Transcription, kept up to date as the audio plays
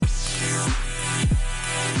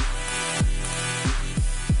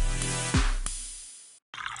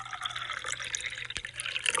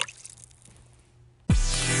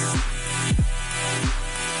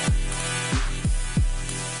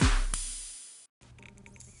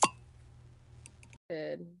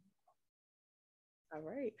Good. All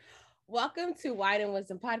right. Welcome to Wine and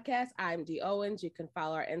Wisdom Podcast. I'm Dee Owens. You can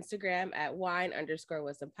follow our Instagram at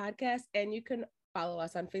wine_wisdom podcast, and you can follow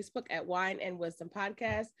us on Facebook at Wine and Wisdom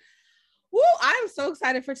Podcast. Woo! I'm so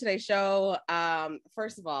excited for today's show.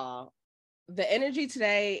 First of all, the energy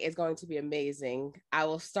today is going to be amazing. I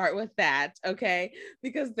will start with that, okay?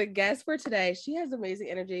 Because the guest for today, she has amazing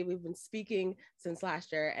energy. We've been speaking since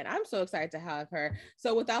last year, and I'm so excited to have her.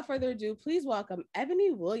 So without further ado, please welcome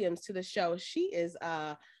Ebony Williams to the show. She is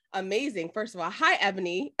amazing. First of all, hi,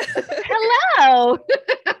 Ebony. Hello.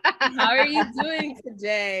 How are you doing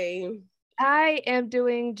today? I am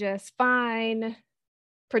doing just fine.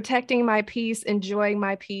 Protecting my peace, enjoying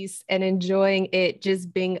my peace, and enjoying it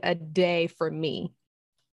just being a day for me.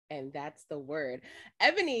 And that's the word.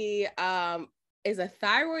 Ebony is a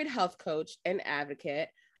thyroid health coach and advocate,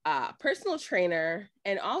 personal trainer,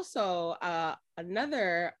 and also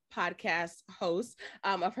another podcast host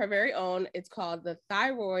of her very own. It's called The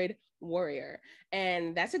Thyroid Warrior.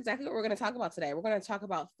 And that's exactly what we're going to talk about today. We're going to talk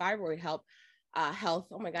about thyroid health.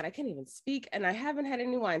 Oh my God, I can't even speak. And I haven't had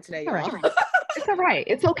any wine today, y'all. Right. It's all right.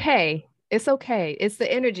 It's okay. It's okay. It's the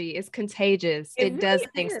energy. It's contagious. It really does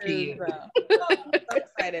things to you. I'm so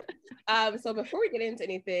excited. So before we get into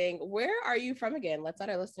anything, where are you from again? Let's let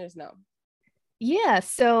our listeners know. Yeah.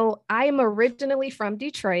 So I am originally from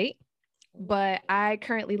Detroit, but I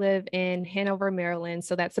currently live in Hanover, Maryland.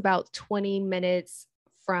 So that's about 20 minutes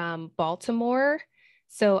from Baltimore.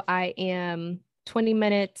 So I am 20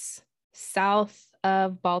 minutes south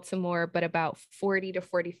of Baltimore, but about 40 to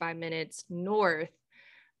 45 minutes north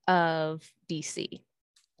of DC.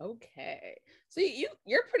 Okay. So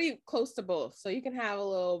you're pretty close to both. So you can have a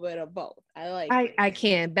little bit of both. I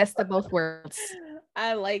can. Best of both worlds.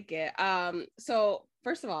 I like it. So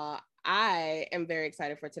first of all, I am very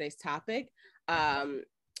excited for today's topic. And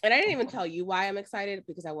I didn't even tell you why I'm excited,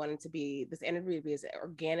 because I wanted this interview to be as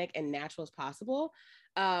organic and natural as possible.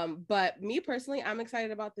 But me personally, I'm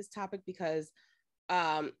excited about this topic because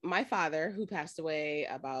my father, who passed away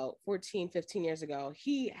about 15 years ago,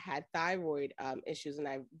 he had thyroid issues. And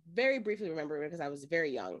I very briefly remember it because I was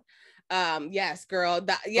very young. Yes, girl.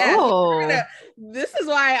 Yes. Oh. This is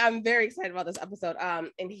why I'm very excited about this episode.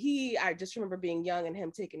 And I just remember being young and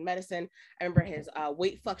him taking medicine. I remember his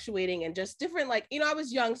weight fluctuating and just different, I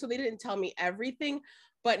was young, so they didn't tell me everything.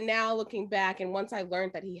 But now looking back, and once I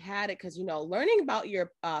learned that he had it, because, learning about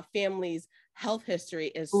your family's health history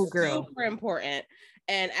is super important.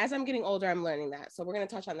 And as I'm getting older, I'm learning that. So we're going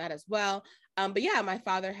to touch on that as well. But yeah, my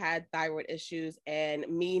father had thyroid issues, and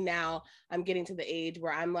me now, I'm getting to the age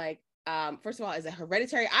where I'm like, first of all, is it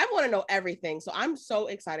hereditary? I want to know everything. So I'm so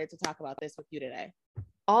excited to talk about this with you today.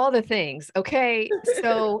 All the things. Okay.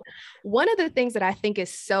 So one of the things that I think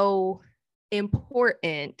is so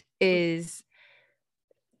important is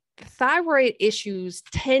thyroid issues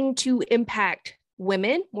tend to impact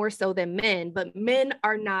women more so than men, but men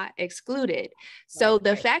are not excluded. So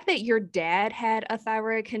the fact that your dad had a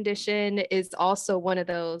thyroid condition is also one of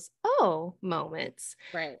those moments,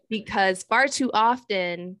 right? Because far too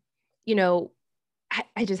often,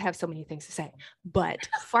 I just have so many things to say, but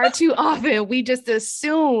far too often we just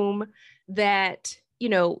assume that,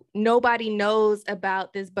 nobody knows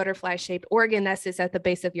about this butterfly shaped organ that sits at the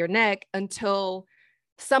base of your neck until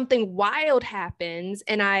something wild happens.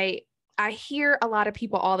 And I hear a lot of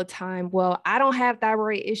people all the time, well, I don't have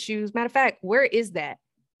thyroid issues. Matter of fact, where is that?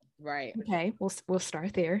 Right. Okay. We'll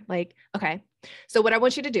start there. Okay. So what I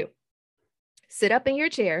want you to do, sit up in your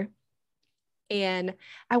chair, and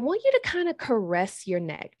I want you to kind of caress your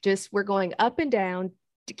neck. We're going up and down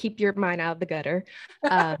to keep your mind out of the gutter.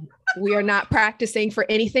 We are not practicing for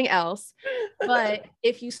anything else, but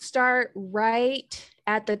if you start right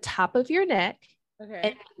at the top of your neck,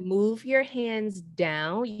 and move your hands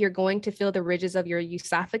down, you're going to feel the ridges of your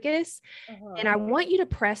esophagus. And I want you to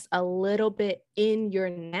press a little bit in your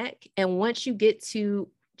neck. And once you get to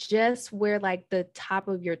just where the top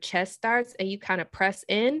of your chest starts and you kind of press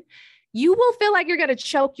in, you will feel like you're going to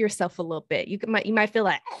choke yourself a little bit. You might feel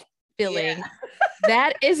like feeling. Yeah.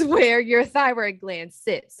 That is where your thyroid gland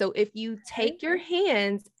sits. So if you take your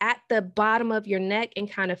hands at the bottom of your neck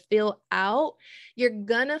and kind of feel out, you're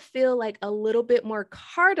gonna feel like a little bit more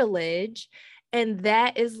cartilage. And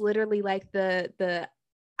that is literally like the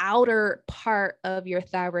outer part of your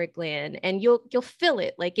thyroid gland. And you'll feel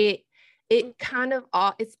it. Like it kind of,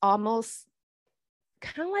 it's almost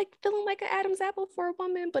kind of like feeling like an Adam's apple for a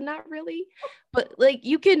woman, but not really. But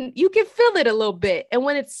you can feel it a little bit. And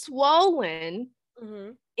when it's swollen,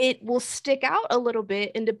 it will stick out a little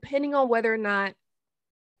bit. And depending on whether or not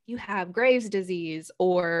you have Graves' disease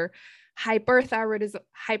or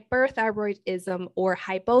hyperthyroidism or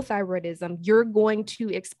hypothyroidism, you're going to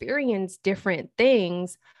experience different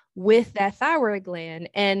things with that thyroid gland.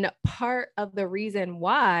 And part of the reason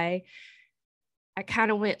why I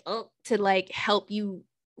kind of went up to like help you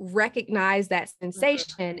recognize that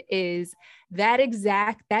sensation is that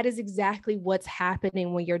is exactly what's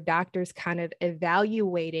happening when your doctor's kind of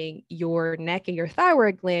evaluating your neck and your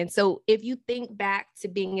thyroid gland. So if you think back to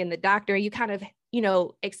being in the doctor, you kind of,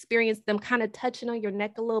 experience them kind of touching on your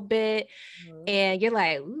neck a little bit, and you're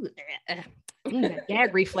like, ooh, that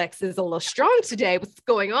gag reflex is a little strong today. What's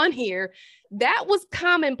going on here? That was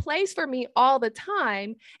commonplace for me all the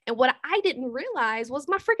time. And what I didn't realize was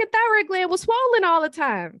my freaking thyroid gland was swollen all the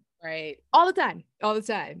time. Right. All the time.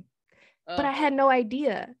 But I had no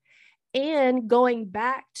idea. And going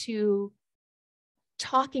back to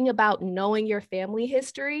talking about knowing your family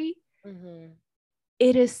history,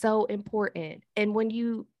 it is so important. And when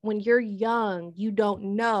you're young, you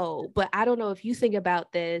don't know, but I don't know if you think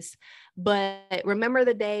about this, but remember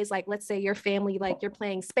the days, like, let's say your family, like you're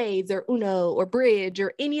playing spades or Uno or bridge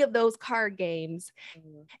or any of those card games.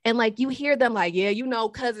 And like, you hear them like, yeah,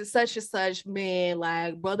 cousin such and such, man,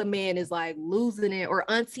 like brother man is like losing it, or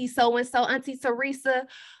auntie so-and-so, auntie Teresa,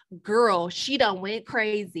 girl, she done went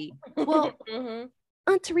crazy. Well,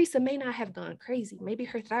 Aunt Teresa may not have gone crazy. Maybe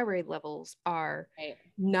her thyroid levels are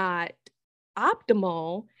not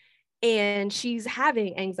optimal, and she's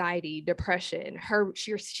having anxiety, depression.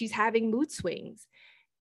 She's having mood swings.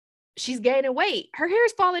 She's gaining weight. Her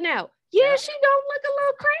hair's falling out. Yeah, she don't look a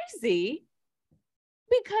little crazy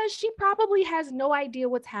because she probably has no idea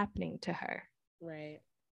what's happening to her. Right.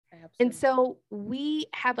 Absolutely. And so we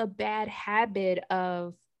have a bad habit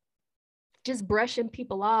of just brushing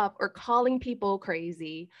people off or calling people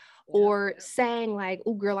crazy or saying like,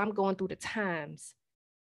 oh girl, I'm going through the times.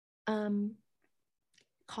 Call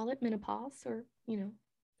it menopause, or,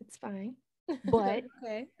 it's fine. But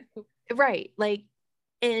right. Like,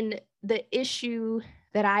 and the issue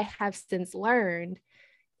that I have since learned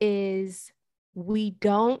is we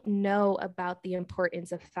don't know about the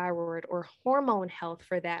importance of thyroid or hormone health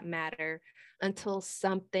for that matter until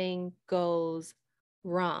something goes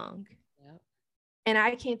wrong. And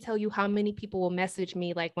I can't tell you how many people will message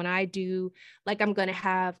me, like when I do, like I'm going to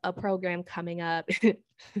have a program coming up.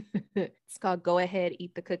 It's called Go Ahead,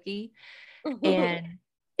 Eat the Cookie. And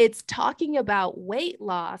it's talking about weight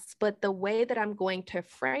loss, but the way that I'm going to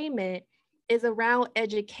frame it is around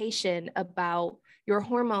education about your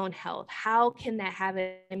hormone health. How can that have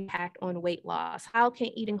an impact on weight loss? How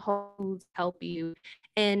can eating whole foods help you?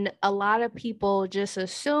 And a lot of people just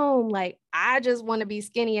assume like, I just want to be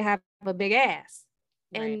skinny and have a big ass.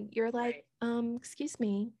 And you're like, excuse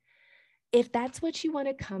me, if that's what you want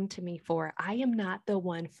to come to me for, I am not the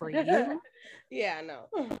one for you. Yeah, no.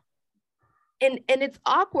 And it's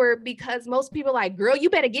awkward because most people are like, girl, you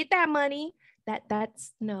better get that money.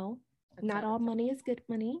 That's not all money is good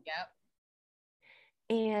money. Yep.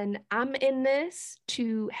 And I'm in this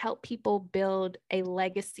to help people build a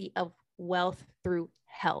legacy of wealth through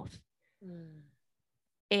health.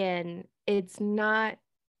 And it's not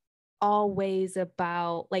always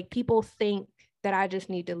about, like, people think that I just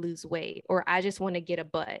need to lose weight or I just want to get a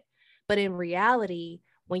butt. But in reality,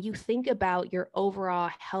 when you think about your overall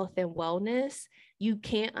health and wellness, you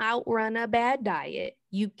can't outrun a bad diet.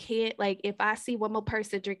 You can't, like, if I see one more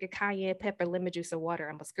person drinking cayenne pepper, lemon juice, or water,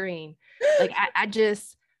 I'm gonna scream. Like, I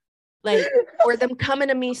just, like, or them coming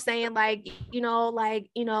to me saying like,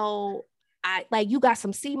 I like, you got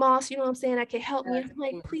some sea moss, you know what I'm saying? That can help me. I'm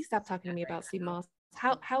like, please stop talking to me about sea moss.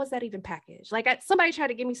 How is that even packaged? Like, somebody tried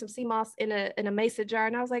to give me some sea moss in a mason jar,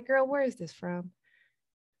 and I was like, girl, where is this from?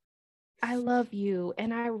 I love you,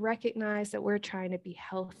 and I recognize that we're trying to be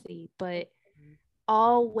healthy, but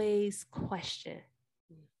always question.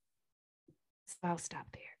 So I'll stop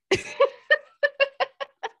there.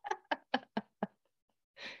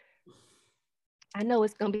 I know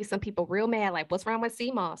it's gonna be some people real mad, like, what's wrong with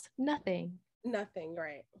sea moss? Nothing,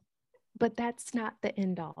 right? But that's not the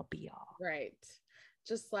end all be all, right?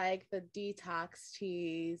 Just like the detox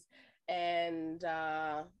teas, and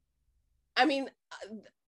I mean,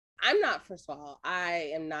 I'm not, first of all,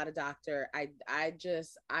 I am not a doctor. I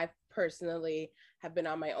personally have been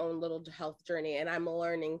on my own little health journey, and I'm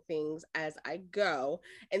learning things as I go.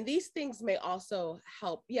 And these things may also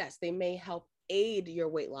help. Yes, they may help aid your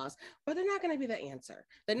weight loss, but they're not going to be the answer.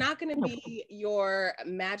 They're not going to be your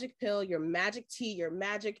magic pill, your magic tea, your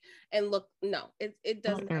magic, and look, no, it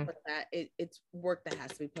doesn't happen like that. It's work that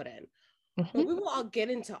has to be put in. But we will all get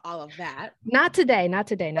into all of that. Not today.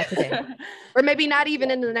 Or maybe not even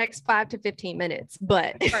in the next 5 to 15 minutes,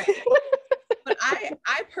 but. But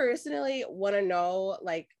I personally want to know,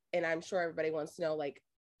 like, and I'm sure everybody wants to know, like,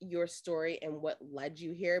 your story and what led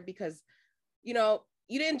you here, because, you know,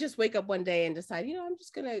 you didn't just wake up one day and decide, you know, I'm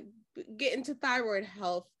just gonna get into thyroid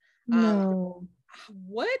health. No.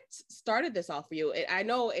 What started this all for you? I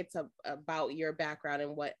know it's about your background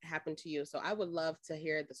and what happened to you, so I would love to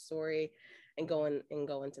hear the story and go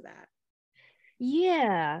into that.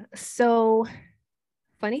 Yeah. So,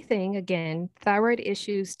 funny thing, again, thyroid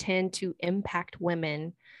issues tend to impact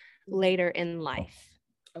women later in life.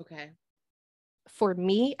 Okay. For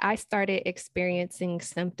me, I started experiencing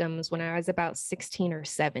symptoms when I was about 16 or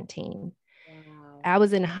 17. Wow. I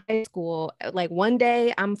was in high school. Like one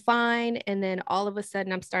day I'm fine. And then all of a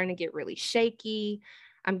sudden I'm starting to get really shaky.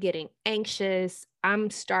 I'm getting anxious. I'm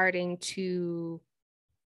starting to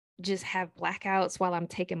just have blackouts while I'm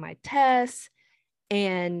taking my tests.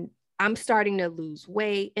 And I'm starting to lose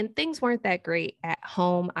weight. And things weren't that great at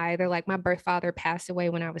home either. Like my birth father passed away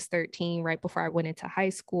when I was 13, right before I went into high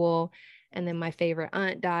school. And then my favorite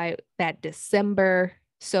aunt died that December.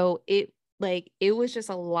 So it was just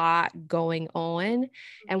a lot going on.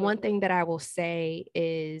 And one thing that I will say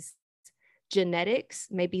is genetics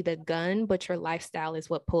may be the gun, but your lifestyle is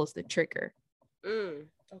what pulls the trigger.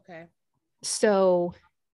 Okay. So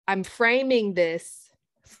I'm framing this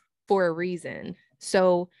for a reason.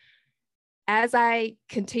 So as I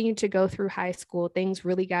continued to go through high school, things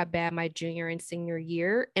really got bad my junior and senior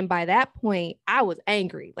year. And by that point, I was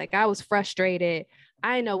angry. Like I was frustrated.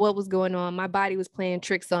 I didn't know what was going on. My body was playing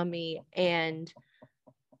tricks on me. And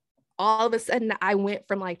all of a sudden, I went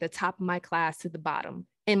from like the top of my class to the bottom.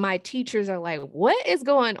 And my teachers are like, what is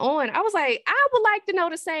going on? I was like, I would like to know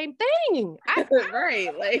the same thing.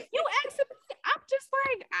 Right. Like you asked me, I'm just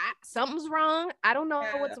like, something's wrong. I don't know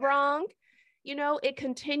what's wrong. You know, it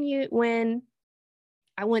continued when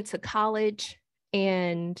I went to college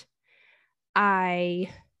and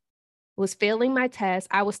I was failing my test.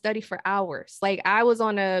 I would study for hours. Like I was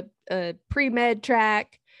on a pre-med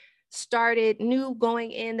track, knew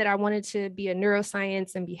going in that I wanted to be a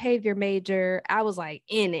neuroscience and behavior major. I was like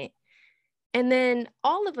in it. And then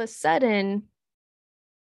all of a sudden,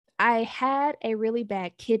 I had a really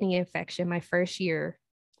bad kidney infection my first year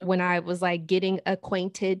when I was like getting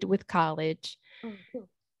acquainted with college.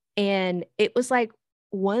 And it was like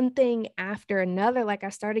one thing after another. Like I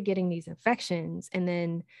started getting these infections and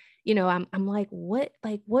then, you know, I'm like,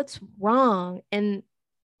 what's wrong? And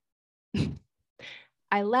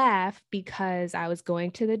I laugh because I was going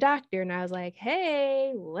to the doctor and I was like,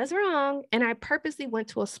 hey, what's wrong? And I purposely went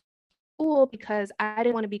to a school because I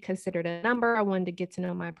didn't want to be considered a number. I wanted to get to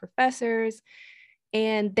know my professors.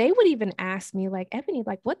 And they would even ask me, like, Ebony,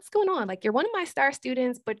 like, what's going on? Like, you're one of my star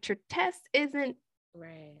students, but your test isn't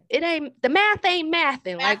right. It ain't the math ain't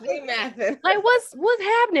mathing. Like what's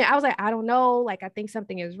happening? I was like, I don't know. Like, I think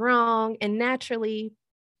something is wrong. And naturally,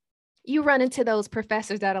 you run into those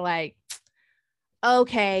professors that are like,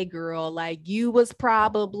 okay, girl, like you was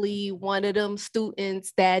probably one of them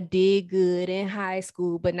students that did good in high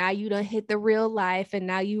school, but now you done hit the real life and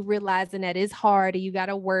now you realizing that it's hard and you got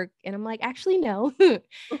to work. And I'm like, actually, no.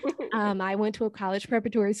 I went to a college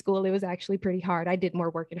preparatory school. It was actually pretty hard. I did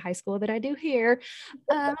more work in high school than I do here.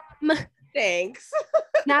 Thanks.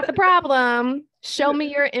 Not the problem. Show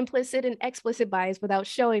me your implicit and explicit bias without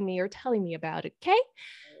showing me or telling me about it. Okay.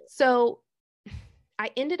 So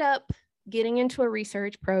I ended up getting into a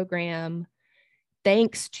research program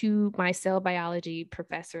thanks to my cell biology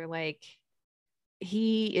professor. Like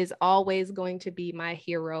he is always going to be my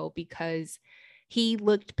hero because he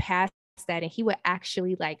looked past that and he would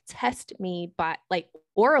actually like test me by like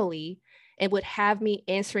orally and would have me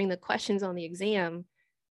answering the questions on the exam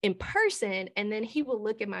in person. And then he would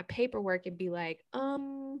look at my paperwork and be like,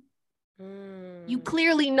 you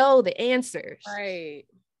clearly know the answers. Right.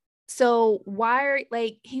 So why are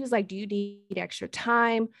like, he was like, do you need extra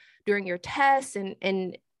time during your tests?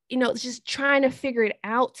 And, you know, just trying to figure it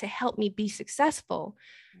out to help me be successful.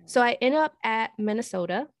 So I end up at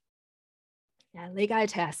Minnesota, at Lake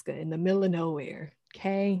Itasca in the middle of nowhere.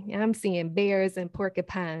 Okay. And I'm seeing bears and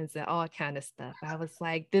porcupines and all kind of stuff. I was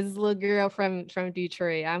like, this little girl from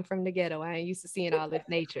Detroit. I'm from the ghetto. I ain't used to seeing all this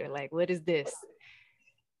nature. Like, what is this?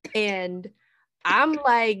 And I'm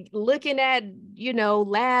like looking at, you know,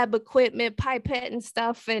 lab equipment, pipette and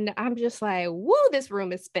stuff. And I'm just like, woo, this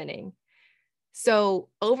room is spinning. So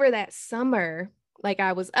over that summer, like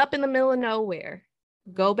I was up in the middle of nowhere,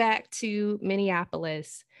 go back to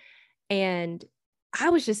Minneapolis. And I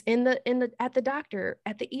was just at the doctor,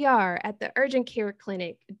 at the ER, at the urgent care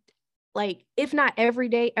clinic, like if not every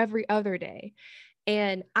day, every other day.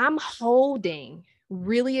 And I'm holding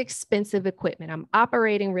really expensive equipment. I'm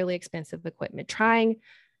operating really expensive equipment, trying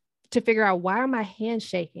to figure out why are my hands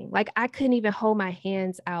shaking? Like I couldn't even hold my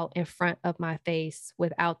hands out in front of my face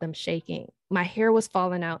without them shaking. My hair was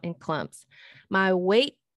falling out in clumps. My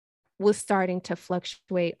weight was starting to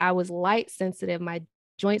fluctuate. I was light sensitive. My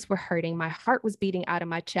joints were hurting. My heart was beating out of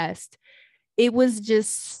my chest. It was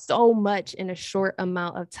just so much in a short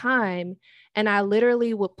amount of time. And I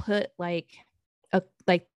literally would put like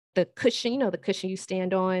the cushion, the cushion you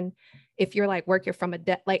stand on if you're like working from a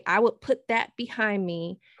desk, like I would put that behind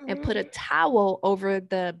me and put a towel over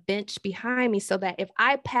the bench behind me so that if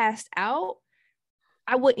I passed out,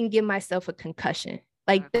 I wouldn't give myself a concussion.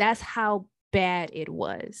 Like that's how bad it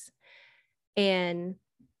was. And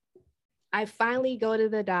I finally go to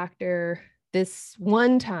the doctor this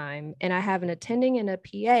one time, and I have an attending and a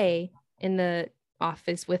PA in the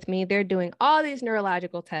office with me. They're doing all these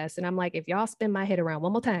neurological tests. And I'm like, if y'all spin my head around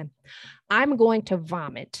one more time, I'm going to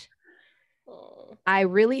vomit. I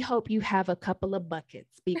really hope you have a couple of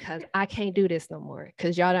buckets because I can't do this no more.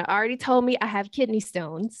 Because y'all already told me I have kidney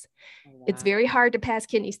stones. Wow. It's very hard to pass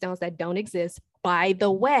kidney stones that don't exist, by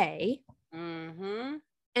the way. Mm-hmm.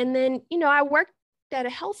 And then, I worked at a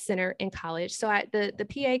health center in college. So the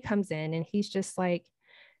PA comes in and he's just like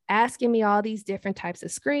asking me all these different types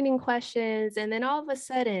of screening questions. And then all of a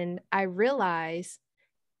sudden I realize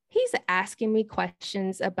he's asking me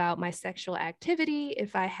questions about my sexual activity.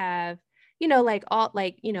 If I have,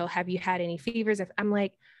 have you had any fevers? If I'm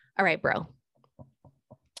like, all right, bro,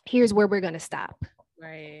 here's where we're going to stop.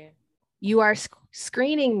 Right. You are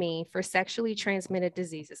screening me for sexually transmitted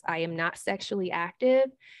diseases. I am not sexually active.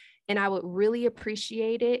 And I would really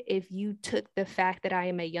appreciate it if you took the fact that I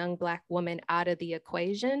am a young Black woman out of the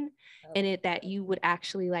equation and that you would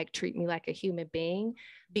actually like treat me like a human being,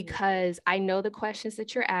 because I know the questions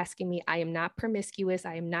that you're asking me. I am not promiscuous.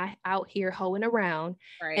 I am not out here hoeing around.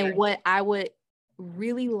 Right. And what I would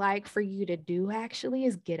really like for you to do actually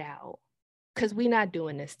is get out, because we're not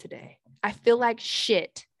doing this today. I feel like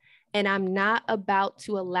shit, and I'm not about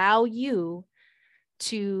to allow you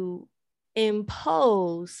to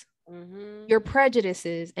impose your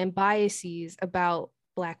prejudices and biases about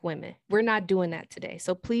Black women. We're not doing that today.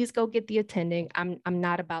 So please go get the attending. I'm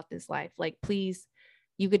not about this life. Like, please,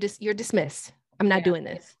 you're dismissed. I'm not doing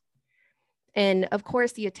this. And of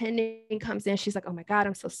course the attending comes in. She's like, oh my God,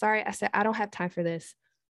 I'm so sorry. I said, I don't have time for this.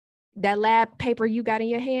 That lab paper you got in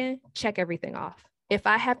your hand, check everything off. If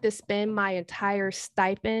I have to spend my entire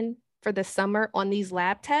stipend for the summer on these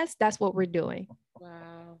lab tests, that's what we're doing.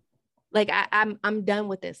 Wow. Like I'm done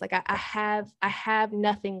with this. Like I have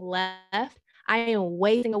nothing left. I am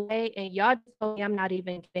wasting away, and y'all told me I'm not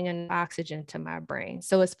even getting enough oxygen to my brain.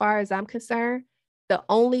 So as far as I'm concerned, the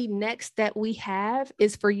only next step we have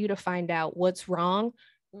is for you to find out what's wrong.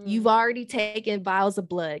 You've already taken vials of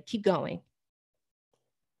blood. Keep going.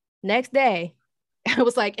 Next day, I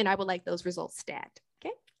was like, and I would like those results stat.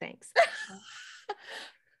 Okay, thanks.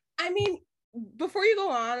 I mean, before you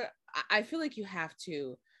go on, I feel like you have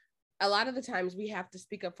to. A lot of the times we have to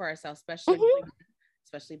speak up for ourselves, especially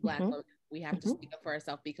Black women. We have to speak up for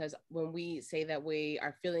ourselves, because when we say that we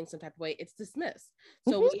are feeling some type of way, it's dismissed.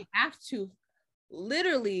 So we have to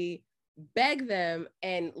literally beg them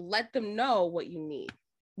and let them know what you need.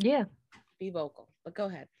 Yeah. Be vocal. But go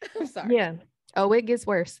ahead. I'm sorry. Yeah. Oh, it gets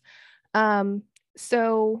worse.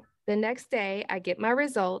 So the next day I get my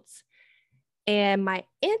results. And my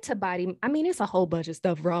antibody, I mean, it's a whole bunch of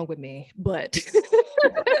stuff wrong with me, but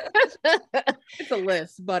it's a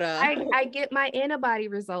list, but I get my antibody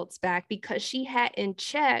results back because she hadn't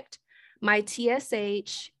checked my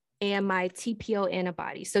TSH and my TPO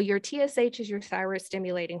antibody. So your TSH is your thyroid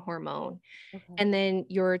stimulating hormone. Okay. And then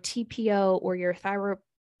your TPO, or your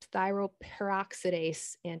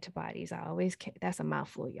thyroperoxidase antibodies. That's a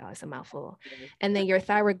mouthful, y'all. It's a mouthful. And then your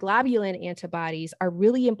thyroglobulin antibodies are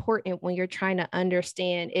really important when you're trying to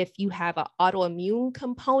understand if you have an autoimmune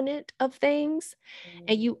component of things.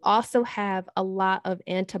 And you also have a lot of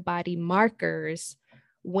antibody markers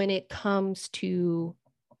when it comes to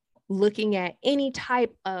looking at any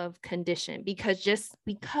type of condition, because just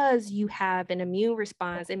because you have an immune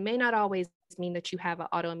response, it may not always mean that you have an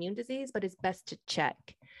autoimmune disease, but it's best to check.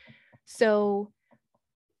 So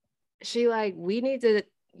she like,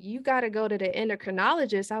 you got to go to the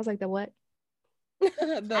endocrinologist. I was like, the what?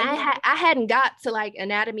 I hadn't got to like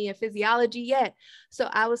anatomy and physiology yet. So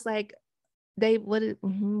I was like, what?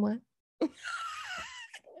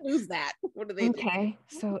 Who's that? What do they do? Okay.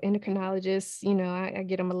 So endocrinologists, I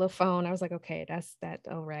get them a little phone. I was like, okay, that's that.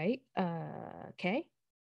 All right. Okay.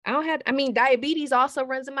 Diabetes also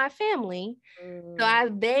runs in my family. So I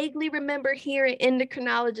Mm. vaguely remember hearing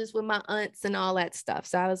endocrinologists with my aunts and all that stuff.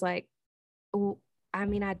 So I was like, oh, I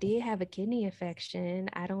did have a kidney infection.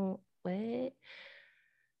 What?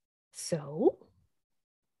 So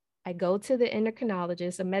I go to the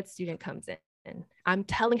endocrinologist, a med student comes in. I'm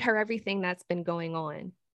telling her everything that's been going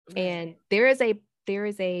on. Right. And there is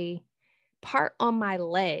a part on my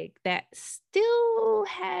leg that still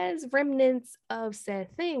has remnants of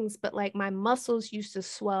said things, but like my muscles used to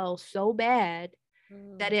swell so bad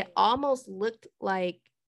that it almost looked like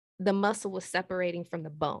the muscle was separating from the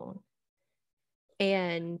bone.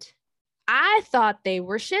 And I thought they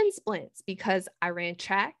were shin splints because I ran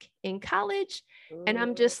track in college. And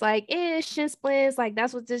I'm just like, shin splints, like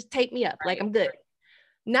that's what just take me up. Like I'm good.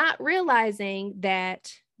 Not realizing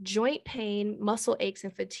that joint pain, muscle aches,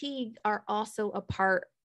 and fatigue are also a part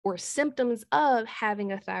or symptoms of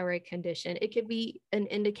having a thyroid condition. It could be an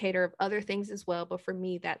indicator of other things as well, but for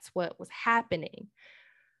me, that's what was happening.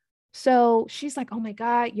 So she's like, oh my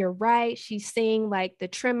God, you're right. She's seeing like the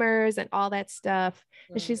tremors and all that stuff.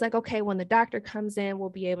 And she's like, okay, when the doctor comes in, we'll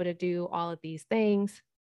be able to do all of these things.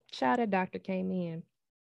 Shout out, doctor came in.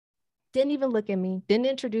 Didn't even look at me, didn't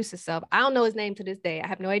introduce himself. I don't know his name to this day. I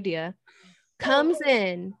have no idea. Comes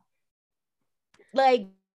in, like,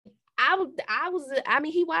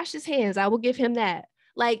 he washed his hands. I will give him that.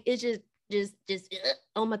 Like, it's just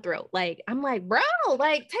on my throat. Like, I'm like, bro,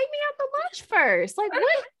 like, take me out the lunch first. Like,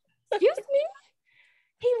 what? Excuse me?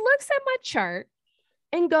 He looks at my chart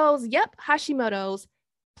and goes, yep, Hashimoto's,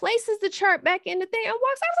 places the chart back in the thing and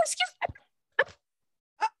walks out. I was like,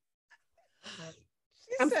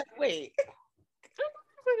 excuse me. She said, wait.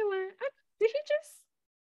 Did he just?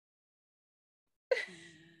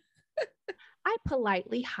 I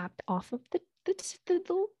politely hopped off of the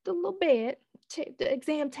little bed, the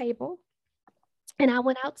exam table, and I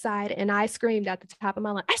went outside and I screamed at the top of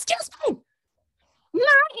my lungs, excuse me,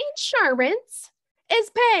 my insurance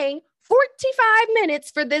is paying 45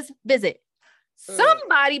 minutes for this visit.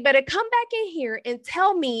 Somebody better come back in here and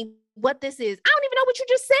tell me what this is. I don't even know what you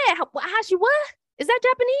just said. Hashi, what? Is that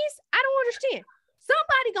Japanese? I don't understand.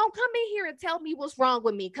 Somebody gonna come in here and tell me what's wrong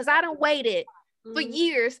with me because I done waited for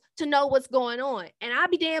years to know what's going on. And I'll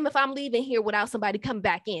be damned if I'm leaving here without somebody coming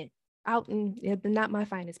back in. Not my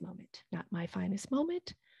finest moment. Not my finest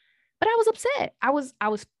moment. But I was upset. I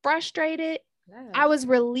was frustrated. Yeah. I was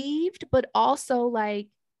relieved, but also like,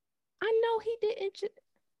 I know he didn't.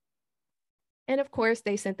 And of course,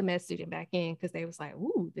 they sent the med student back in because they was like,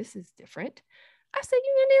 ooh, this is different. I said,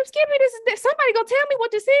 you skip me. Somebody go tell me what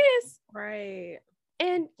this is. Right.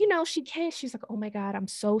 And, she's like, oh my God, I'm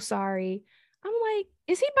so sorry. I'm like,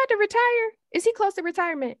 is he about to retire? Is he close to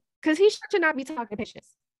retirement? Because he should not be talking to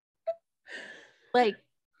patients.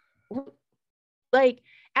 like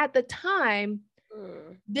at the time,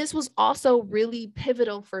 this was also really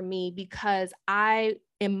pivotal for me because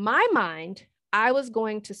in my mind, I was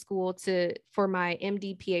going to school for my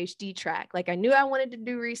MD PhD track. Like I knew I wanted to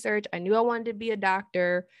do research. I knew I wanted to be a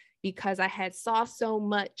doctor because I had saw so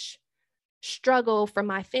much struggle from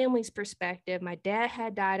my family's perspective. My dad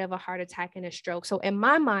had died of a heart attack and a stroke. So in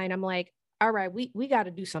my mind, I'm like, all right, we got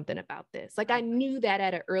to do something about this. Like I knew that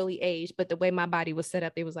at an early age, but the way my body was set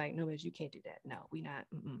up, it was like, no, you can't do that. No, we not.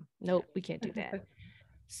 Nope, we can't do that.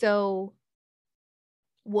 So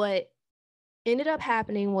what ended up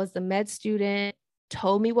happening was the med student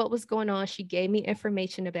told me what was going on. She gave me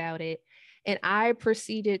information about it. And I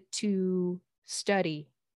proceeded to study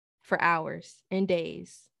for hours and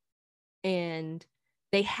days. And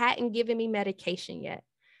they hadn't given me medication yet.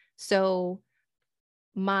 So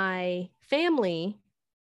my family,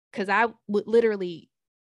 because I would literally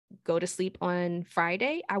go to sleep on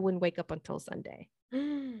Friday, I wouldn't wake up until Sunday.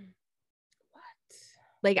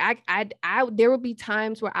 Like I there would be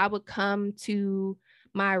times where I would come to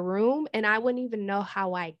my room and I wouldn't even know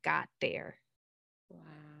how I got there. Wow.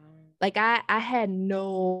 Like I had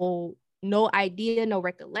no idea, no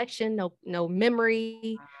recollection, no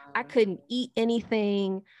memory. Wow. I couldn't eat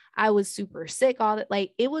anything. I was super sick, all that.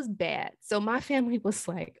 Like it was bad. So my family was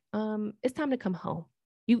like, it's time to come home.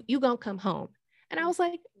 You gonna come home. And I was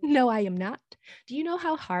like, no, I am not. Do you know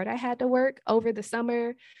how hard I had to work over the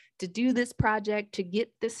summer to do this project, to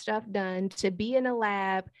get this stuff done, to be in a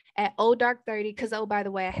lab at dark 30? Because, by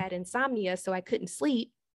the way, I had insomnia, so I couldn't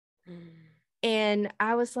sleep. And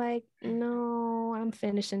I was like, no, I'm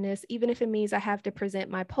finishing this, even if it means I have to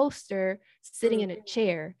present my poster sitting in a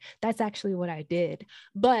chair. That's actually what I did.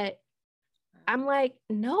 But I'm like,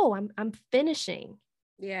 no, I'm finishing.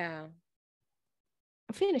 Yeah.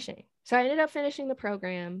 I'm finishing. So I ended up finishing the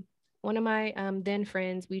program. One of my then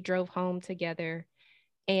friends, we drove home together.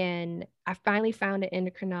 And I finally found an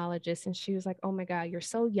endocrinologist, and she was like, oh my God, you're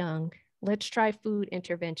so young. Let's try food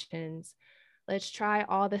interventions. Let's try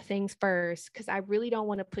all the things first, because I really don't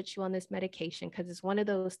want to put you on this medication, because it's one of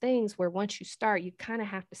those things where once you start, you kind of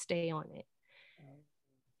have to stay on it.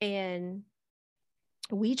 And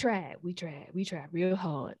we tried real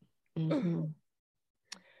hard. Mm-hmm.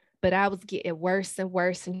 But I was getting worse and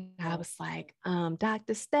worse. And I was like,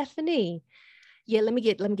 Dr. Stephanie, yeah, let me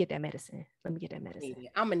get that medicine. I'm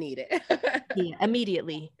gonna need it. Yeah,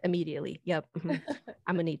 immediately. Yep. Mm-hmm.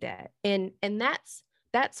 I'm gonna need that. And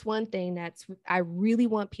that's one thing I really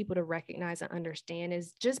want people to recognize and understand,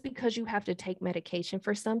 is just because you have to take medication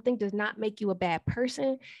for something does not make you a bad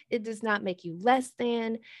person. It does not make you less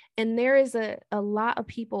than. And there is a lot of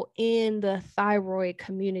people in the thyroid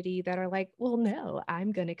community that are like, well, no,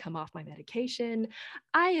 I'm going to come off my medication.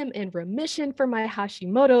 I am in remission for my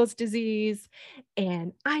Hashimoto's disease,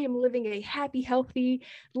 and I am living a happy, healthy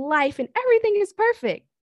life, and everything is perfect.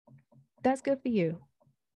 That's good for you.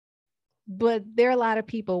 But there are a lot of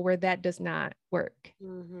people where that does not work.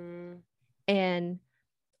 Mm-hmm. And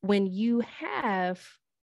when you have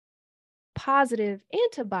positive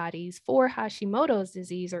antibodies for Hashimoto's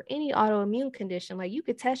disease or any autoimmune condition, like, you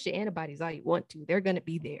could test your antibodies all you want to, they're going to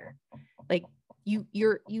be there. Like,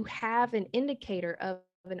 you have an indicator of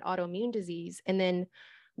an autoimmune disease. And then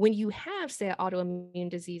when you have said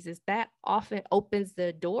autoimmune diseases, that often opens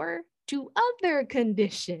the door to other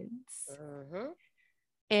conditions. Mm-hmm.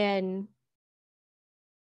 And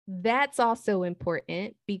that's also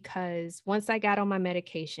important, because once I got on my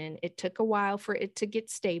medication, it took a while for it to get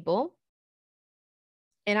stable.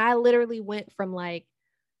 And I literally went from like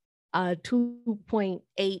a 2.8,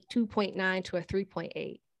 2.9 to a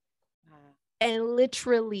 3.8. And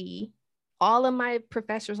literally all of my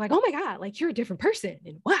professors like, oh my God, like, you're a different person.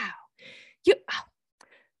 And wow,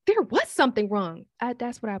 there was something wrong.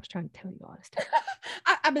 That's what I was trying to tell you all this time.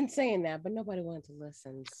 I've been saying that, but nobody wanted to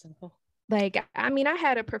listen. So, like, I mean, I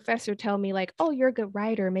had a professor tell me like, oh, you're a good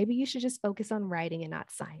writer. Maybe you should just focus on writing and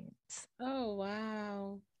not science. Oh,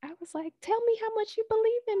 wow. I was like, tell me how much you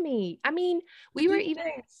believe in me. I mean, we were even,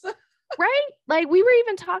 right? Like, we were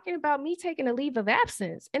even talking about me taking a leave of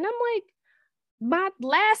absence. And I'm like, my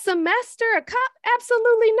last semester,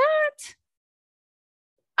 absolutely not.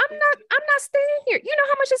 I'm not staying here. You know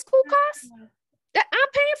how much this school costs? That I'm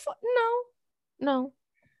paying for? No.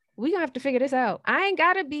 We gonna have to figure this out. I ain't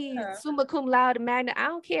gotta be summa cum laude magna. I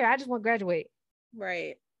don't care. I just want to graduate.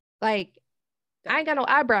 Right. Like, I ain't got no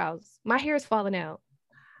eyebrows. My hair is falling out.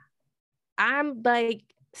 I'm like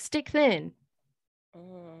stick thin.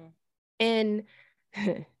 And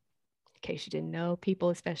in case you didn't know, people,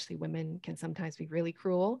 especially women, can sometimes be really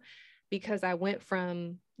cruel, because I went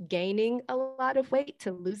from gaining a lot of weight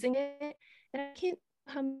to losing it. And I can't,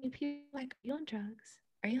 how many people like, are you on drugs?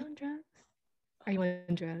 Are you on drugs? Are you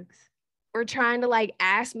on drugs? Or trying to like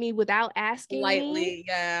ask me without asking lightly, me.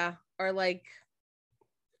 Yeah. Or like,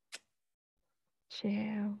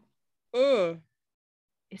 chill.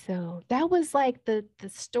 So that was like the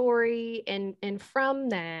story. And from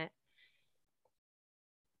that,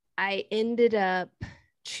 I ended up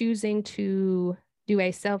choosing to do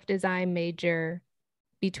a self-design major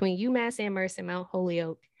between UMass Amherst and Mount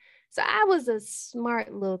Holyoke. So I was a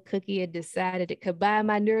smart little cookie and decided to combine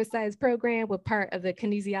my neuroscience program with part of the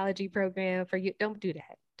kinesiology program for you. Don't do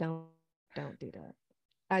that. Don't do that.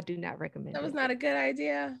 I do not recommend it. That was not a good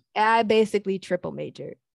idea. I basically triple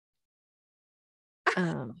majored.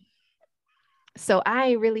 So I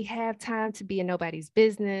ain't really have time to be in nobody's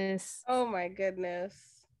business. Oh my goodness.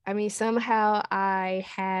 I mean, somehow I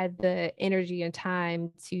had the energy and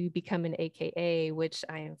time to become an AKA, which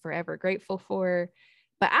I am forever grateful for.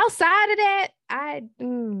 But outside of that, I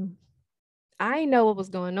know what was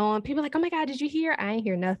going on. People are like, oh my God, did you hear? I ain't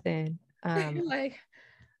hear nothing. Like,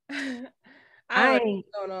 I ain't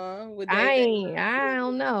going on with I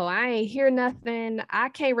don't know. I ain't hear nothing. I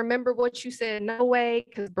can't remember what you said. No way,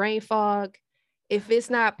 because brain fog. If it's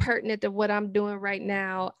not pertinent to what I'm doing right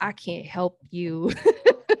now, I can't help you.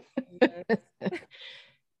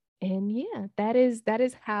 And yeah, that is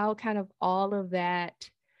how kind of all of that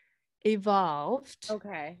evolved.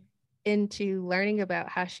 Okay. Into learning about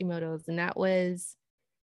Hashimoto's. And that was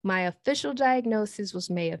my official diagnosis was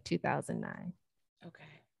May of 2009. Okay.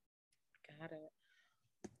 Got it.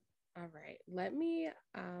 All right. Let me,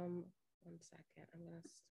 1 second.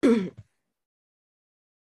 I'm going to.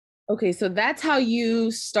 Okay. So that's how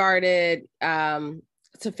you started to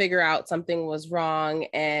figure out something was wrong,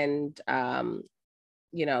 and, doctors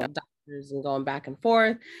and going back and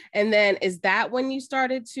forth. And then is that when you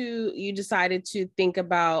decided to think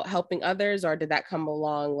about helping others, or did that come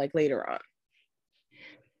along like later on?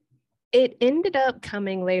 It ended up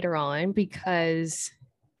coming later on because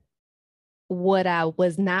what I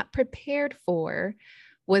was not prepared for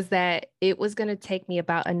was that it was going to take me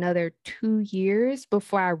about another 2 years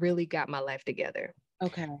before I really got my life together.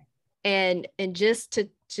 Okay. And just to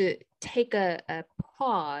take a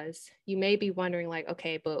pause, you may be wondering like,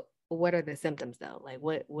 okay, but what are the symptoms though? Like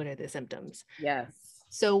what are the symptoms? Yes.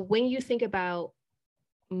 So when you think about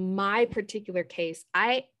my particular case,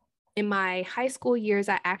 in my high school years,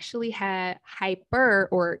 I actually had hyper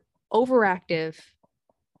or overactive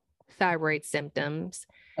thyroid symptoms.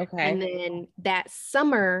 Okay. And then that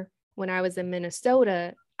summer when I was in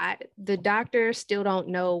Minnesota, the doctors still don't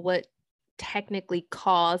know what technically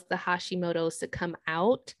caused the Hashimoto's to come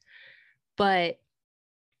out, but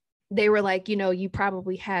they were like, you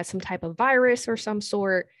probably had some type of virus or some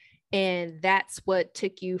sort. And that's what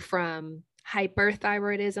took you from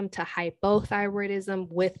hyperthyroidism to hypothyroidism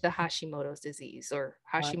with the Hashimoto's disease, or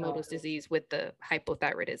Hashimoto's disease with the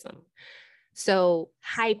hypothyroidism. So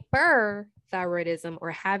hyperthyroidism,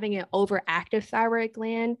 or having an overactive thyroid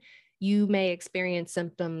gland, you may experience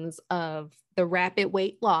symptoms of the rapid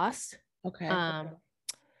weight loss, Okay.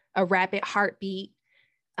 a rapid heartbeat.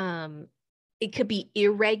 It could be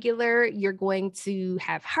irregular. You're going to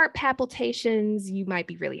have heart palpitations. You might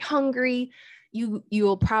be really hungry.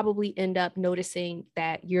 You'll probably end up noticing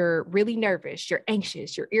that you're really nervous, you're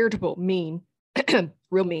anxious, you're irritable, mean,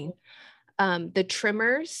 real mean. The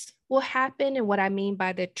tremors will happen. And what I mean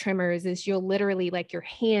by the tremors is you'll literally, like, your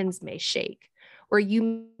hands may shake, or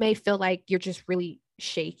you may feel like you're just really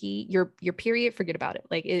shaky. Your period, forget about it.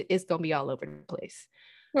 Like it's going to be all over the place.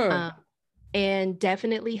 And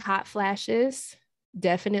definitely hot flashes,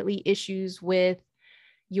 definitely issues with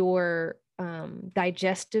your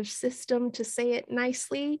digestive system, to say it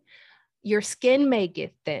nicely. Your skin may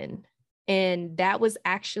get thin. And that was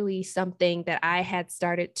actually something that I had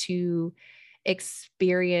started to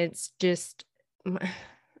experience. Just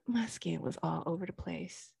my skin was all over the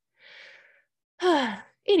place.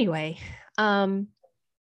 Anyway,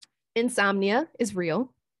 insomnia is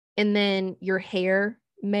real. And then your hair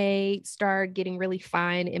may start getting really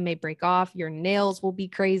fine. It may break off. Your nails will be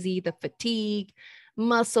crazy. The fatigue,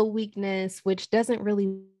 muscle weakness, which doesn't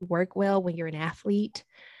really work well when you're an athlete.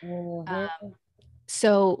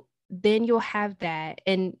 So then you'll have that.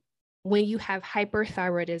 And when you have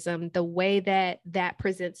hyperthyroidism, the way that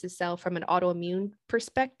presents itself from an autoimmune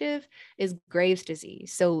perspective is Graves'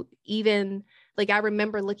 disease. So even like, I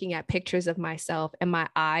remember looking at pictures of myself and my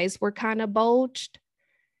eyes were kind of bulged.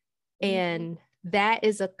 And that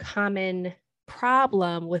is a common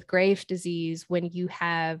problem with Graves' disease when you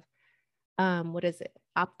have, what is it?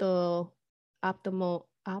 Ophthalmos.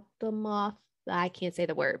 I can't say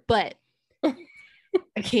the word, but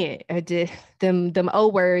I can't. I did them O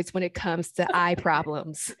words when it comes to eye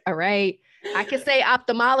problems. All right. I can say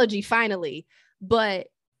ophthalmology finally, but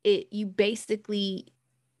you basically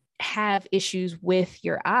have issues with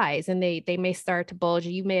your eyes, and they may start to bulge.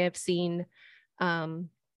 You may have seen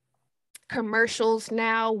commercials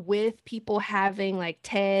now with people having like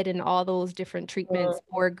TED and all those different treatments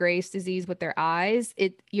for Graves' disease with their eyes.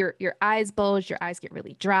 Your eyes bulge, your eyes get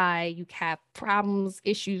really dry, you have problems,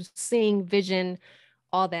 issues seeing, vision,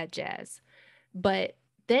 all that jazz. But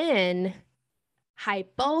then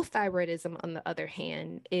hypothyroidism, on the other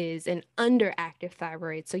hand, is an underactive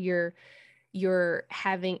thyroid. So you're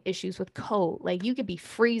having issues with cold. Like you could be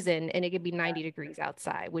freezing and it could be 90 degrees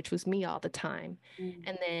outside, which was me all the time.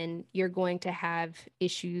 And then you're going to have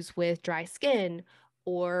issues with dry skin,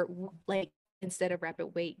 or like, instead of rapid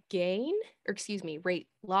weight weight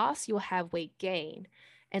loss, you'll have weight gain,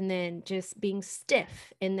 and then just being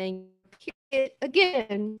stiff. And then it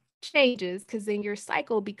again changes, because then your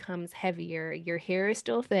cycle becomes heavier. Your hair is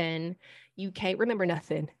still thin. You can't remember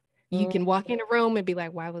nothing. You can walk in a room and be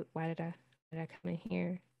like, why did I come in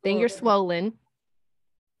here? Then you're swollen.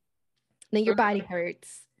 Then your body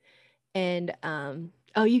hurts. And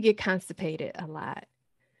you get constipated a lot.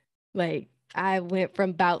 Like, I went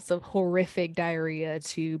from bouts of horrific diarrhea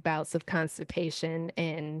to bouts of constipation.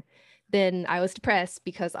 And then I was depressed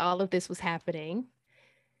because all of this was happening.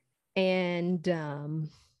 And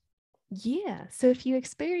so if you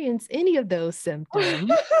experience any of those symptoms,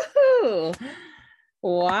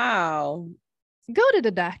 wow, go to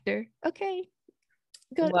the doctor. Okay.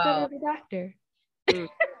 Go to the doctor.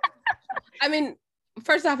 I mean,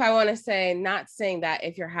 first off, I want to say, not saying that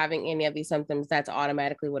if you're having any of these symptoms, that's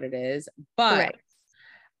automatically what it is. But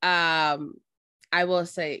I will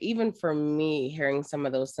say, even for me, hearing some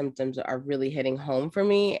of those symptoms are really hitting home for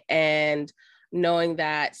me. And knowing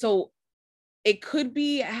that, so it could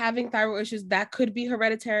be having thyroid issues, that could be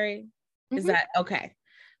hereditary. Is that okay?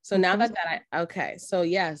 So now okay. So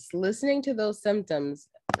yes, listening to those symptoms,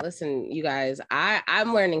 listen, you guys,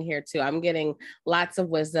 I'm learning here too. I'm getting lots of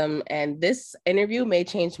wisdom, and this interview may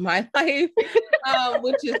change my life,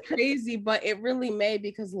 which is crazy, but it really may,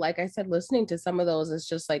 because like I said, listening to some of those is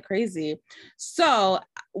just like crazy. So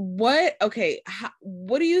what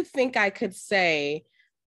do you think I could say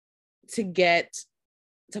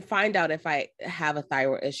to find out if I have a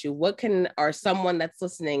thyroid issue? Or someone that's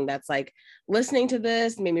listening, that's like listening to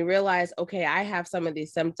this, made me realize, okay, I have some of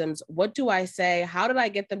these symptoms. What do I say? How did I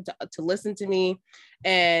get them to listen to me?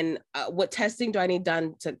 And what testing do I need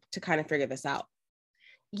done to kind of figure this out?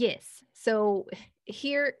 Yes. So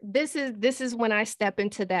here, this is when I step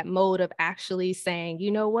into that mode of actually saying,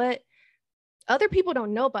 you know what? Other people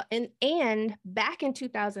don't know about, and back in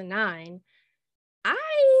 2009,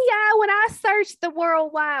 when I searched the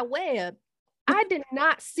World Wide Web, I did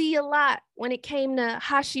not see a lot when it came to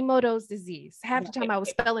Hashimoto's disease. Half the time I was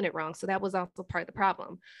spelling it wrong, so that was also part of the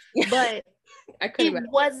problem. But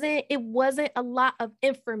it wasn't a lot of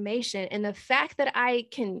information, and the fact that I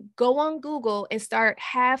can go on Google and start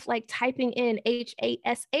typing in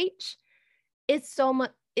HASH, it's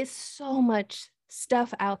so much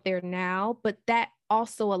stuff out there now, but that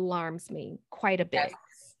also alarms me quite a bit.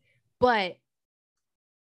 Yes. But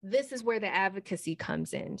this is where the advocacy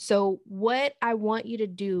comes in. So what I want you to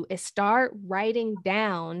do is start writing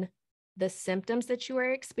down the symptoms that you are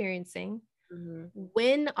experiencing. Mm-hmm.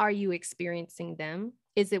 When are you experiencing them?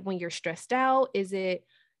 Is it when you're stressed out? Is it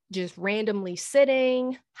just randomly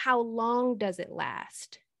sitting? How long does it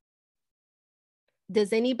last?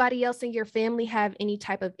 Does anybody else in your family have any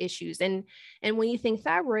type of issues? And when you think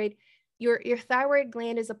thyroid, your thyroid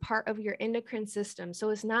gland is a part of your endocrine system.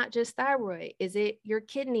 So it's not just thyroid. Is it your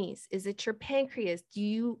kidneys? Is it your pancreas? Do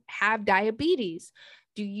you have diabetes?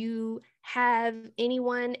 Do you have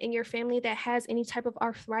anyone in your family that has any type of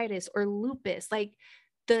arthritis or lupus? Like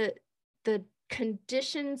the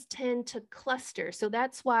conditions tend to cluster. So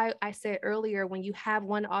that's why I said earlier, when you have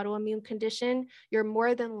one autoimmune condition, you're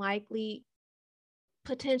more than likely,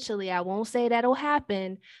 potentially, I won't say that'll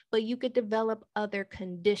happen, but you could develop other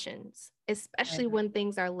conditions, especially when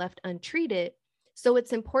things are left untreated. So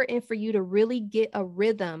it's important for you to really get a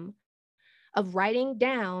rhythm of writing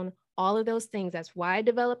down all of those things. That's why I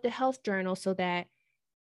developed a health journal, so that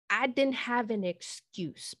I didn't have an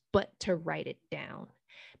excuse but to write it down.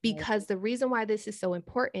 Because the reason why this is so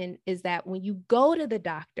important is that when you go to the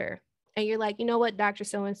doctor and you're like, you know what, Dr.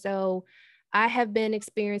 So-and-so, I have been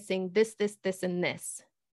experiencing this, and this.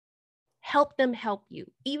 Help them help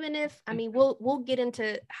you. Even if, we'll get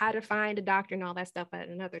into how to find a doctor and all that stuff at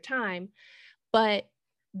another time, but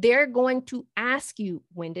they're going to ask you,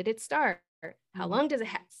 when did it start? How long does it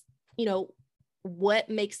have? What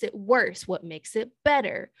makes it worse? What makes it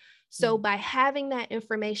better? So by having that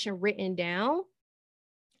information written down,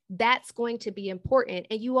 that's going to be important.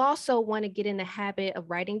 And you also want to get in the habit of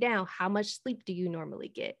writing down, how much sleep do you normally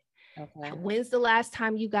get? Okay. When's the last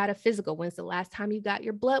time you got a physical? When's the last time you got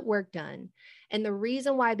your blood work done? And the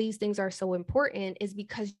reason why these things are so important is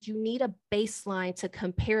because you need a baseline to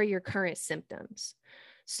compare your current symptoms.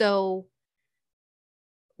 So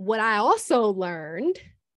what I also learned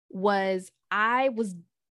was I was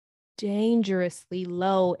dangerously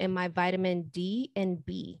low in my vitamin D and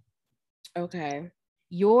B. Okay.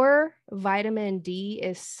 Your vitamin D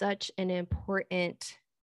is such an important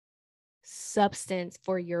substance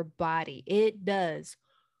for your body. It does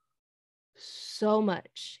so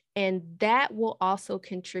much. And that will also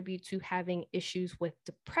contribute to having issues with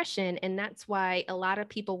depression. And that's why a lot of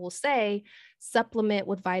people will say supplement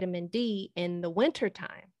with vitamin D in the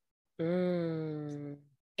wintertime. And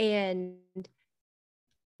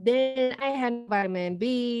then I had vitamin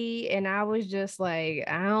B, and I was just like,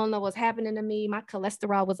 I don't know what's happening to me. My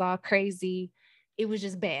cholesterol was all crazy. It was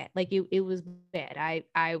just bad. Like it was bad.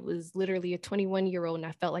 I was literally a 21-year-old and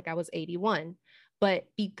I felt like I was 81. But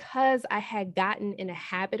because I had gotten in a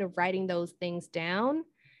habit of writing those things down,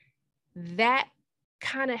 that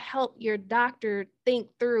kind of helped your doctor think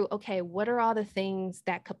through, okay, what are all the things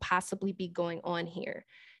that could possibly be going on here?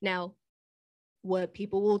 Now, what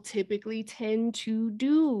people will typically tend to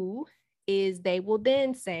do is they will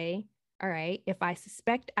then say, all right, if I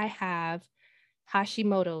suspect I have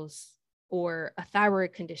Hashimoto's or a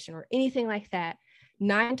thyroid condition or anything like that,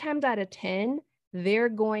 9 times out of 10, they're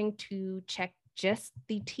going to check just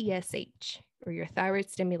the TSH, or your thyroid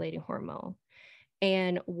stimulating hormone.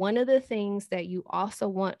 And one of the things that you also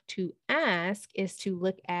want to ask is to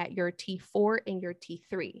look at your T4 and your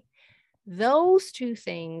T3. Those two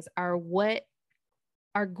things are what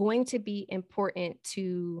are going to be important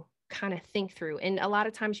to kind of think through. And a lot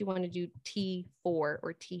of times you want to do T4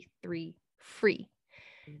 or T3 free,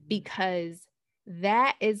 because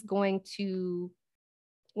that is going to,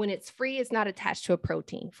 when it's free, it's not attached to a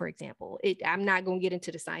protein, for example. I'm not going to get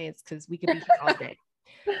into the science because we could be here all day,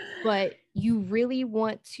 but you really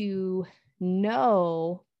want to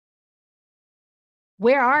know,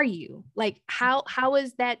 where are you? Like, how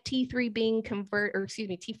is that T3 being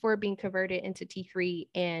T4 being converted into T3?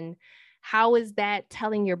 And how is that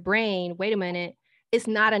telling your brain, wait a minute, it's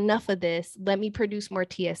not enough of this. Let me produce more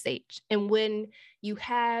TSH. And when you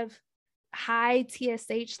have high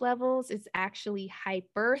TSH levels, it's actually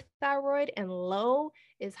hyperthyroid, and low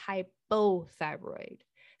is hypothyroid.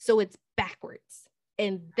 So it's backwards.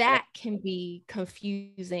 And that can be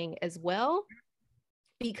confusing as well,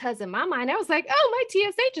 because in my mind, I was like, oh, my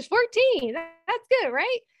TSH is 14. That's good,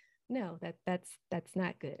 right? No, that's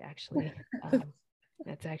not good, actually.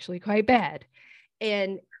 That's actually quite bad.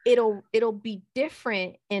 And it'll be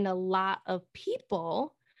different in a lot of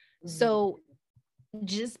people. So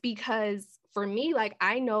just because for me, like,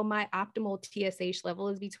 I know my optimal TSH level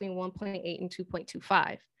is between 1.8 and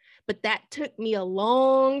 2.25, but that took me a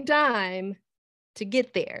long time to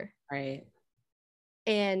get there. Right.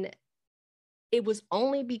 And it was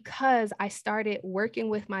only because I started working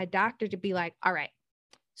with my doctor to be like, all right,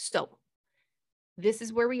 so this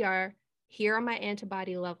is where we are. Here are my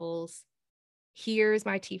antibody levels. Here's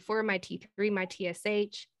my T4, my T3, my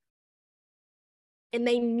TSH. And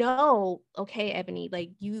they know, okay, Ebony,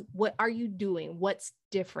 like, what are you doing? What's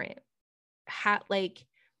different?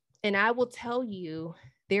 And I will tell you,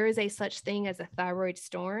 there is a such thing as a thyroid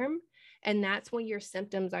storm. And that's when your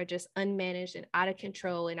symptoms are just unmanaged and out of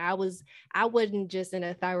control. And I wasn't just in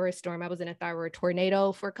a thyroid storm. I was in a thyroid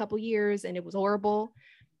tornado for a couple of years, and it was horrible.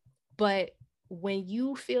 But when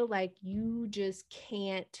you feel like you just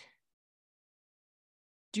can't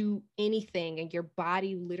do anything and your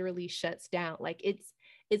body literally shuts down, like,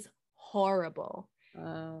 it's horrible.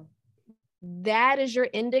 That is your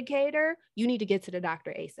indicator. You need to get to the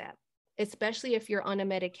doctor ASAP, especially if you're on a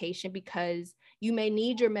medication, because you may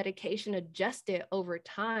need your medication adjusted over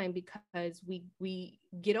time, because we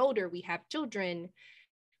get older, we have children,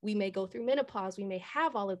 we may go through menopause, we may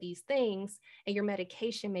have all of these things, and your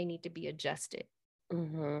medication may need to be adjusted.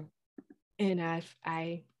 And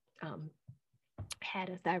I had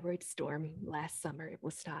a thyroid storm last summer. It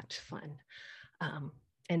was not fun.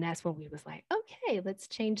 And that's when we was like, okay, let's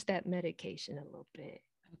change that medication a little bit.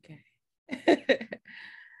 Okay.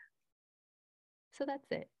 So that's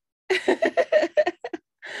it.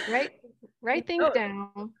 Write things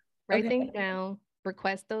down. Write things down.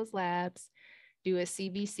 Request those labs. Do a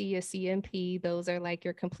CBC, a CMP. Those are like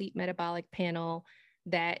your complete metabolic panel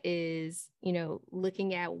that is,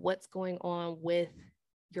 looking at what's going on with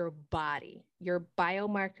your body. Your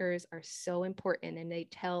biomarkers are so important, and they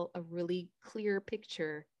tell a really clear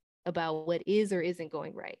picture about what is or isn't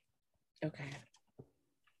going right. Okay.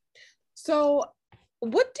 So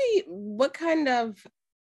what kind of,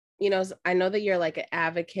 I know that you're like an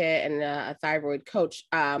advocate and a thyroid coach.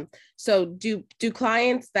 So do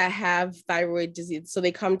clients that have thyroid disease, so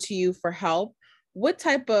they come to you for help, what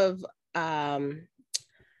type of,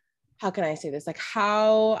 how can I say this? Like,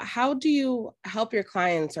 how do you help your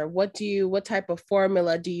clients, or what type of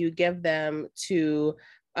formula do you give them to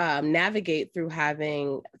navigate through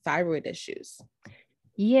having thyroid issues?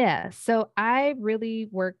 Yeah. So I really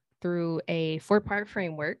work through a 4-part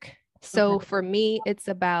framework. So for me, it's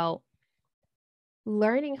about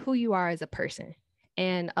learning who you are as a person.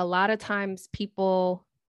 And a lot of times people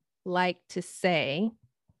like to say,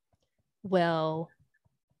 well,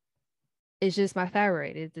 it's just my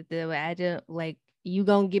thyroid. I don't, like, you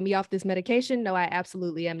gonna get me off this medication? No, I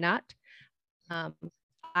absolutely am not. I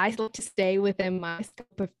like to stay within my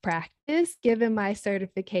scope of practice, given my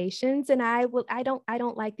certifications, and I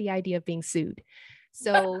don't like the idea of being sued.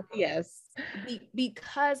 So yes,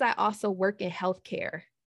 because I also work in healthcare.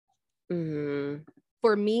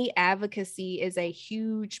 For me, advocacy is a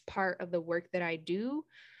huge part of the work that I do,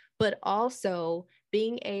 but also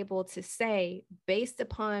being able to say, based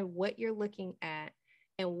upon what you're looking at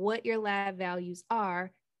and what your lab values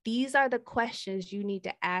are, these are the questions you need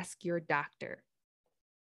to ask your doctor.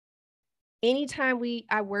 Anytime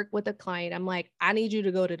I work with a client, I'm like, I need you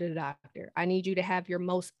to go to the doctor. I need you to have your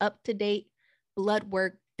most up-to-date blood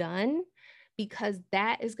work done, because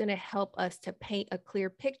that is going to help us to paint a clear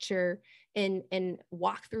picture and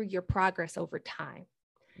walk through your progress over time.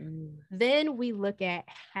 Then we look at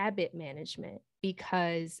habit management,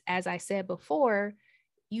 because as I said before,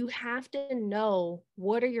 you have to know,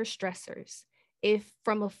 what are your stressors? if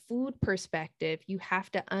from a food perspective, you have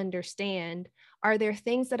to understand, are there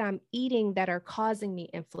things that I'm eating that are causing me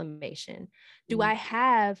inflammation? Do I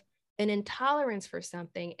have an intolerance for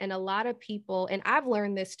something? And a lot of people, and I've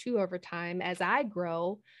learned this too over time as I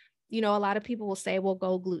grow, a lot of people will say, well,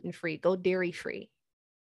 go gluten-free, go dairy-free.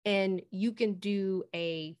 And you can do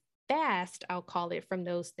a fast, I'll call it, from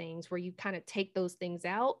those things where you kind of take those things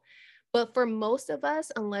out. But for most of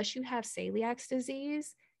us, unless you have celiac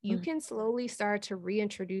disease, you can slowly start to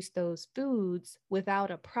reintroduce those foods without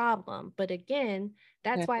a problem. But again,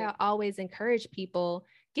 that's why I always encourage people,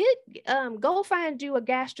 go do a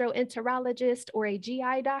gastroenterologist or a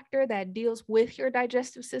GI doctor that deals with your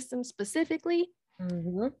digestive system specifically,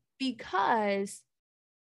 because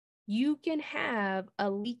you can have a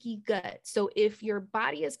leaky gut. So if your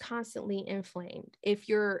body is constantly inflamed, if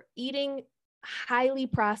you're eating highly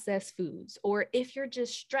processed foods, or if you're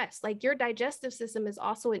just stressed, like your digestive system is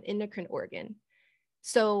also an endocrine organ.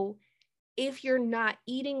 So if you're not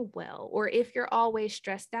eating well, or if you're always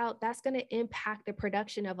stressed out, that's going to impact the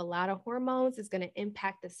production of a lot of hormones. It's going to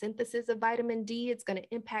impact the synthesis of vitamin D. It's going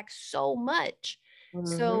to impact so much.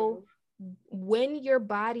 So when your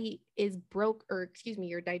body is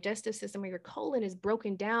your digestive system or your colon is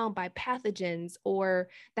broken down by pathogens or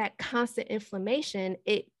that constant inflammation,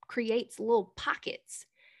 it creates little pockets.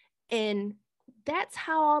 And that's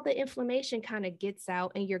how all the inflammation kind of gets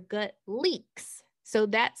out and your gut leaks. So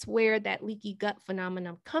that's where that leaky gut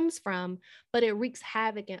phenomenon comes from, but it wreaks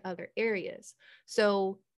havoc in other areas.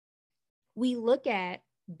 So we look at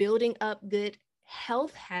building up good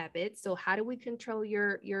health habits. So how do we control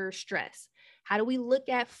your stress? How do we look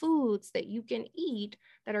at foods that you can eat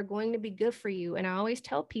that are going to be good for you? And I always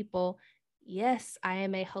tell people, yes, I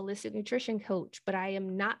am a holistic nutrition coach, but I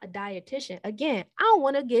am not a dietitian. Again, I don't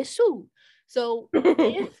want to get sued. So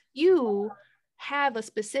if you have a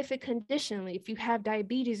specific condition, if you have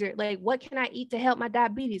diabetes, or like, what can I eat to help my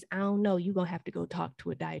diabetes? I don't know. You're going to have to go talk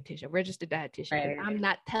to a dietitian, registered dietitian. Right. I'm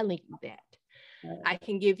not telling you that. Right. I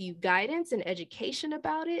can give you guidance and education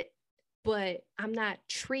about it, but I'm not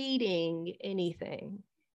treating anything.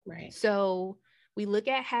 Right. So we look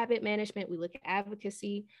at habit management, we look at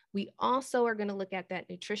advocacy. We also are going to look at that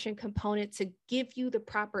nutrition component to give you the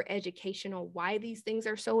proper education on why these things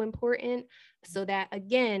are so important, so that,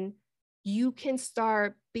 again, you can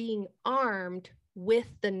start being armed with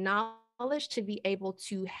the knowledge to be able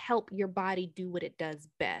to help your body do what it does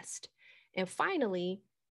best. And finally,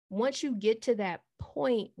 once you get to that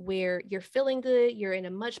point where you're feeling good, you're in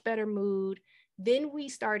a much better mood, then we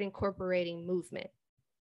start incorporating movement.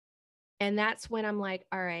 And that's when I'm like,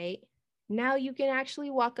 all right, now you can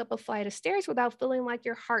actually walk up a flight of stairs without feeling like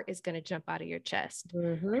your heart is going to jump out of your chest.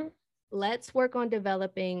 Let's work on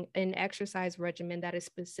developing an exercise regimen that is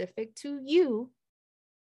specific to you,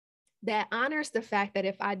 that honors the fact that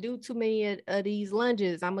if I do too many of these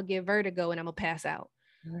lunges, I'm going to get vertigo and I'm going to pass out.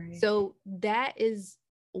 Right. So that is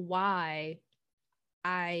why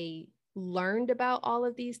I learned about all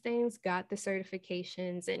of these things, got the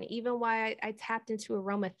certifications, and even why I tapped into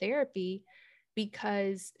aromatherapy,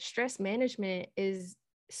 because stress management is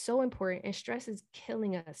so important, and stress is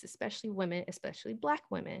killing us, especially women, especially Black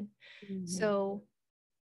women. So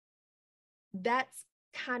that's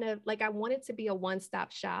kind of like, I wanted to be a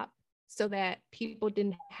one-stop shop so that people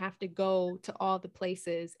didn't have to go to all the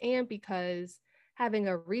places. And because having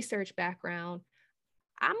a research background,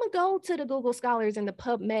 I'm gonna go to the Google Scholars and the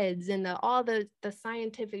PubMeds and all the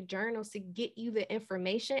scientific journals to get you the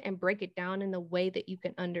information and break it down in the way that you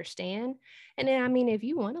can understand. And then, I mean, if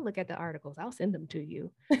you want to look at the articles, I'll send them to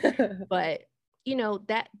you. But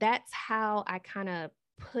that's how I kind of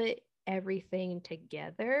put everything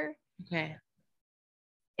together. Okay.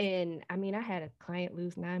 And I mean, I had a client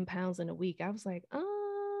lose 9 pounds in a week. I was like,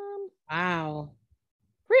 wow,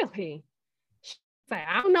 really? Like,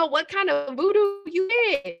 I don't know what kind of voodoo you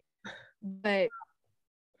did, but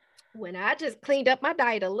when I just cleaned up my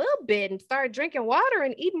diet a little bit and started drinking water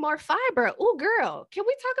and eating more fiber, oh girl, can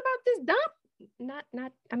we talk about this dump?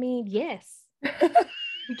 I mean, yes,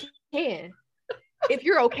 we can. If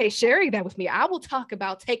you're okay sharing that with me, I will talk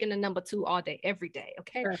about taking the number 2 all day, every day.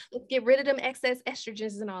 Okay. Sure. Let's get rid of them excess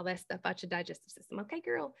estrogens and all that stuff out your digestive system. Okay,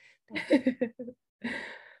 girl.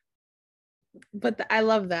 But I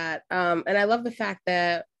love that. And I love the fact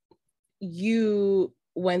that you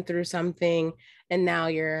went through something and now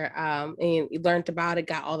you're, and you learned about it,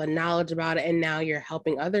 got all the knowledge about it, and now you're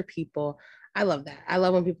helping other people. I love that. I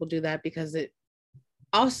love when people do that, because it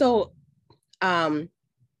also,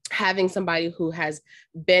 having somebody who has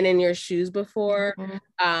been in your shoes before,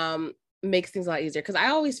 makes things a lot easier. Because I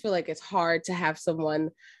always feel like it's hard to have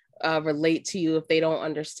someone relate to you if they don't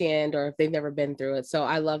understand or if they've never been through it. So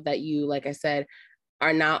I love that you, like I said,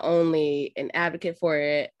 are not only an advocate for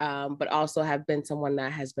it, but also have been someone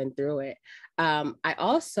that has been through it. I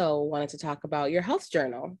also wanted to talk about your health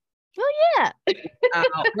journal. Oh yeah.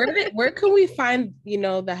 Where can we find,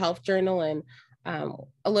 the health journal, and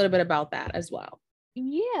a little bit about that as well?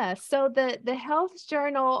 Yeah, so the health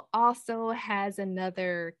journal also has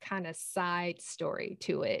another kind of side story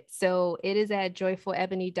to it. So it is at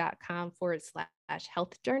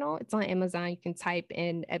joyfulebony.com/health journal. It's on Amazon. You can type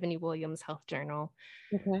in Ebony Williams health journal.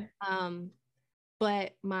 Okay.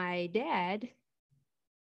 But my dad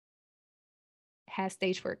has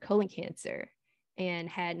stage 4 colon cancer and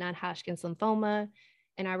had non-Hodgkin's lymphoma.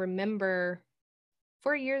 And I remember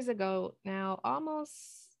 4 years ago now,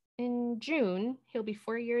 almost in June, he'll be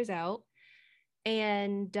 4 years out.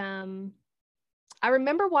 And I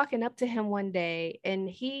remember walking up to him one day and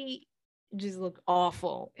he just looked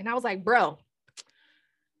awful. And I was like, bro,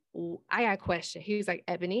 I got a question. He was like,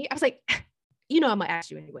 Ebony. I was like, I'm gonna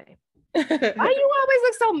ask you anyway. Why do you always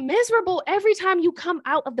look so miserable every time you come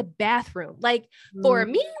out of the bathroom? Like for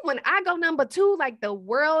me, when I go number 2, like the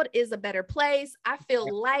world is a better place. I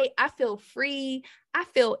feel light. I feel free. I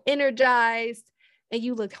feel energized. And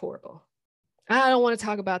you look horrible. I don't want to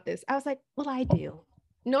talk about this. I was like, well, I do.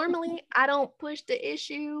 Normally, I don't push the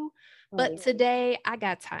issue, but today I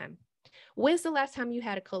got time. When's the last time you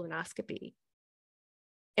had a colonoscopy?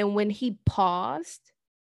 And when he paused,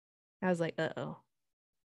 I was like, uh-oh.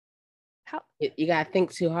 How? You got to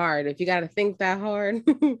think too hard. If you got to think that hard.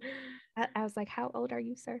 I was like, how old are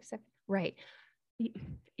you, sir? 7. Right.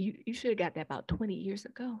 You should have got that about 20 years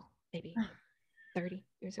ago, maybe 30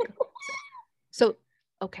 years ago. So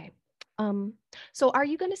okay. So are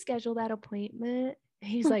you going to schedule that appointment?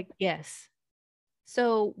 He's like, yes.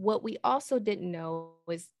 So what we also didn't know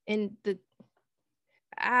was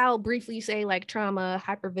I'll briefly say like trauma,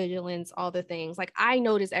 hypervigilance, all the things. Like I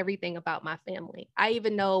notice everything about my family. I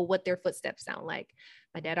even know what their footsteps sound like.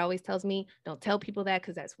 My dad always tells me, don't tell people that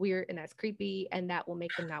because that's weird and that's creepy and that will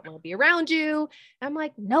make them not want to be around you. I'm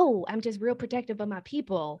like, no, I'm just real protective of my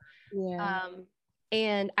people. Yeah.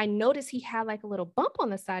 And I noticed he had like a little bump on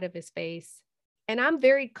the side of his face. And I'm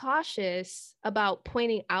very cautious about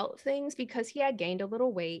pointing out things because he had gained a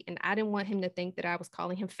little weight and I didn't want him to think that I was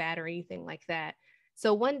calling him fat or anything like that.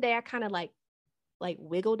 So one day I kind of like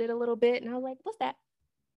wiggled it a little bit and I was like, what's that?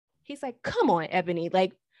 He's like, come on, Ebony.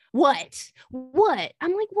 Like, what?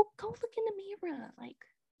 I'm like, well, go look in the mirror. Like,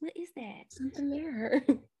 what is that? Something there.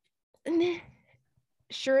 And then,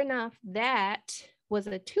 sure enough, that was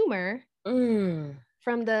a tumor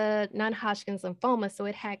from the non-Hodgkin's lymphoma. So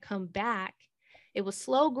it had come back. It was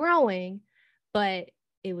slow growing, but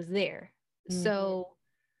it was there. So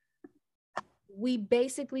we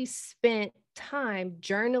basically spent time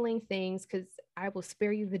journaling things because I will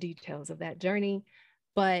spare you the details of that journey,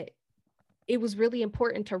 but it was really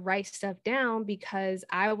important to write stuff down because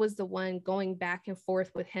I was the one going back and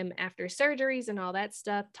forth with him after surgeries and all that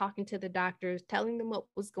stuff, talking to the doctors, telling them what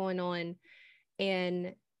was going on.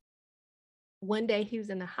 And one day he was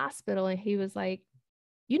in the hospital and he was like,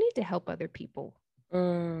 you need to help other people.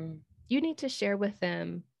 You need to share with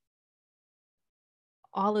them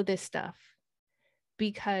all of this stuff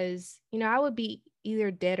because, I would be either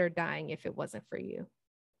dead or dying if it wasn't for you.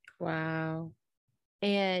 Wow.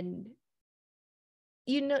 And,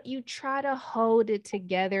 you try to hold it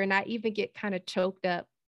together. And I even get kind of choked up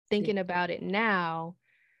thinking about it now,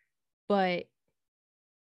 but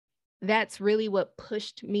that's really what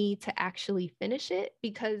pushed me to actually finish it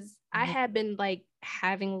because I had been like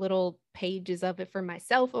having little pages of it for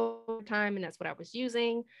myself over time. And that's what I was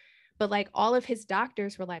using. But like all of his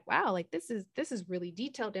doctors were like, wow, like this is really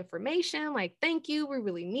detailed information. Like, thank you. We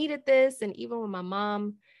really needed this. And even when my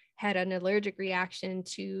mom had an allergic reaction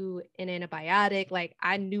to an antibiotic, like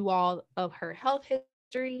I knew all of her health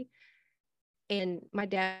history. And my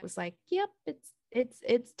dad was like, yep,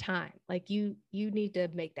 it's time. Like you need to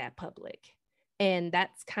make that public. And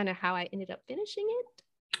that's kind of how I ended up finishing it.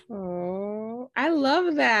 Oh, I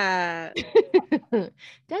love that.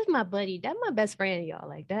 That's my buddy. That's my best friend, y'all.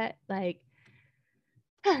 Like that. Like,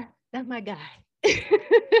 that's my guy.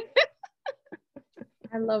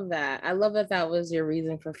 I love that. I love that that was your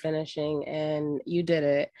reason for finishing and you did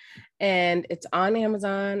it. And it's on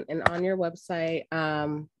Amazon and on your website.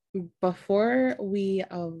 Before we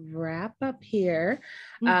wrap up here,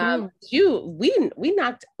 we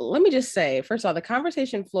knocked, let me just say, first of all, the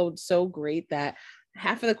conversation flowed so great that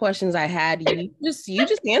half of the questions I had, you just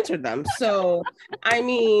answered them. So, I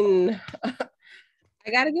mean,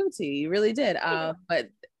 I got to give it to you. You really did. But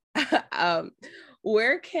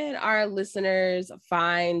where can our listeners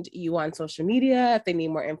find you on social media if they need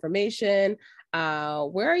more information?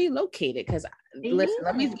 Where are you located? Because listen,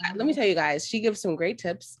 let me tell you guys, she gives some great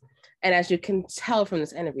tips. And as you can tell from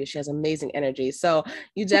this interview, she has amazing energy. So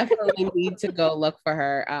you definitely need to go look for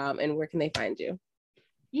her. And where can they find you?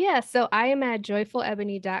 Yeah, so I am at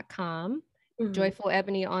joyfulebony.com. Mm-hmm. Joyful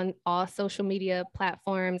Ebony on all social media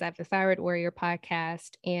platforms. I have the Thyroid Warrior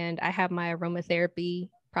podcast, and I have my aromatherapy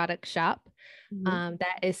product shop. Mm-hmm.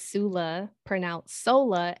 That is Soula, pronounced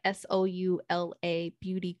Soula, Soula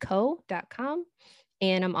beautyco.com.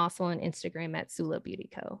 And I'm also on Instagram at Soula Beauty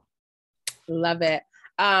Co. Love it.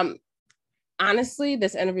 Honestly,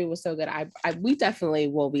 this interview was so good. We definitely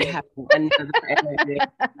will be having another interview.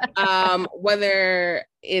 Whether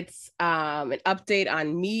it's an update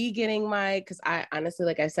on me getting because I honestly,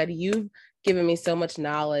 like I said, you've given me so much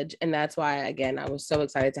knowledge, and that's why, again, I was so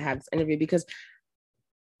excited to have this interview, because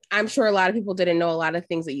I'm sure a lot of people didn't know a lot of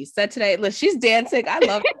things that you said today. Look, she's dancing. I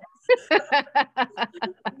love it.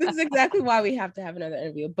 This is exactly why we have to have another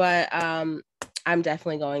interview. But I'm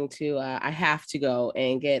definitely going to. I have to go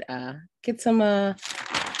and get some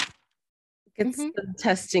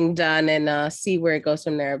testing done and see where it goes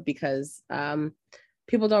from there, because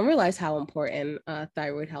people don't realize how important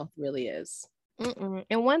thyroid health really is.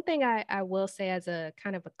 And one thing I will say as a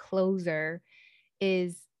kind of a closer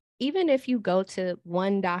is, even if you go to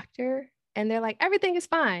one doctor and they're like, everything is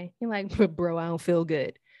fine, you're like, bro, I don't feel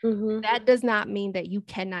good. That does not mean that you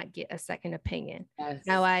cannot get a second opinion. Yes.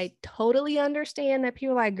 Now, I totally understand that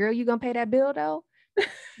people are like, girl, you gonna pay that bill though?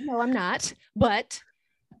 No, I'm not. But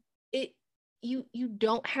you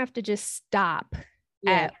don't have to just stop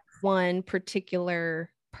at one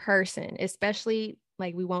particular person, especially,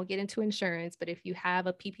 like, we won't get into insurance, but if you have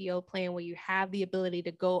a PPO plan where you have the ability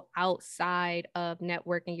to go outside of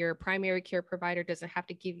network and your primary care provider doesn't have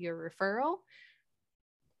to give you a referral,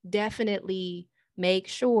 definitely make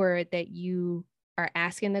sure that you are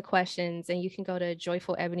asking the questions. And you can go to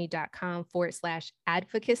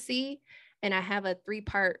joyfulebony.com/advocacy. And I have a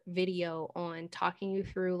 3-part video on talking you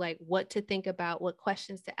through like what to think about, what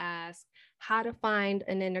questions to ask, how to find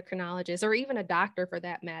an endocrinologist, or even a doctor for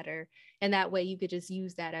that matter. And that way you could just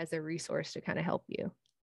use that as a resource to kind of help you.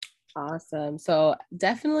 Awesome. So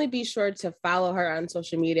definitely be sure to follow her on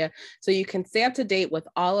social media so you can stay up to date with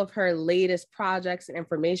all of her latest projects and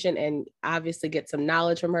information, and obviously get some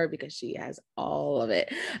knowledge from her, because she has all of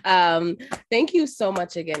it. Thank you so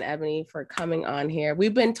much again, Ebony, for coming on here.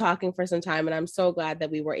 We've been talking for some time, and I'm so glad that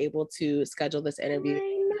we were able to schedule this interview. I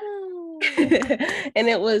know. And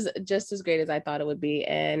it was just as great as I thought it would be.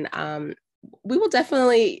 And we will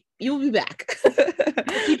definitely, you will be back.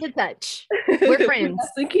 Keep in touch. We're friends.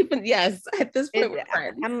 Yes, at this point, we're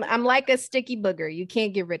friends. I'm like a sticky booger. You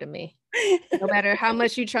can't get rid of me. No matter how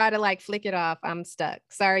much you try to like flick it off, I'm stuck.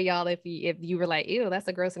 Sorry, y'all, if you were like, ew, that's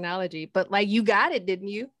a gross analogy. But like, you got it, didn't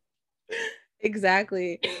you?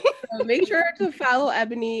 Exactly. So make sure to follow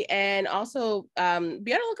Ebony, and also be on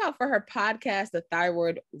the lookout for her podcast, The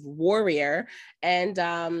Thyroid Warrior. And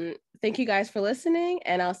thank you guys for listening,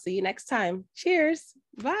 and I'll see you next time. Cheers.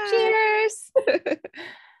 Bye. Cheers.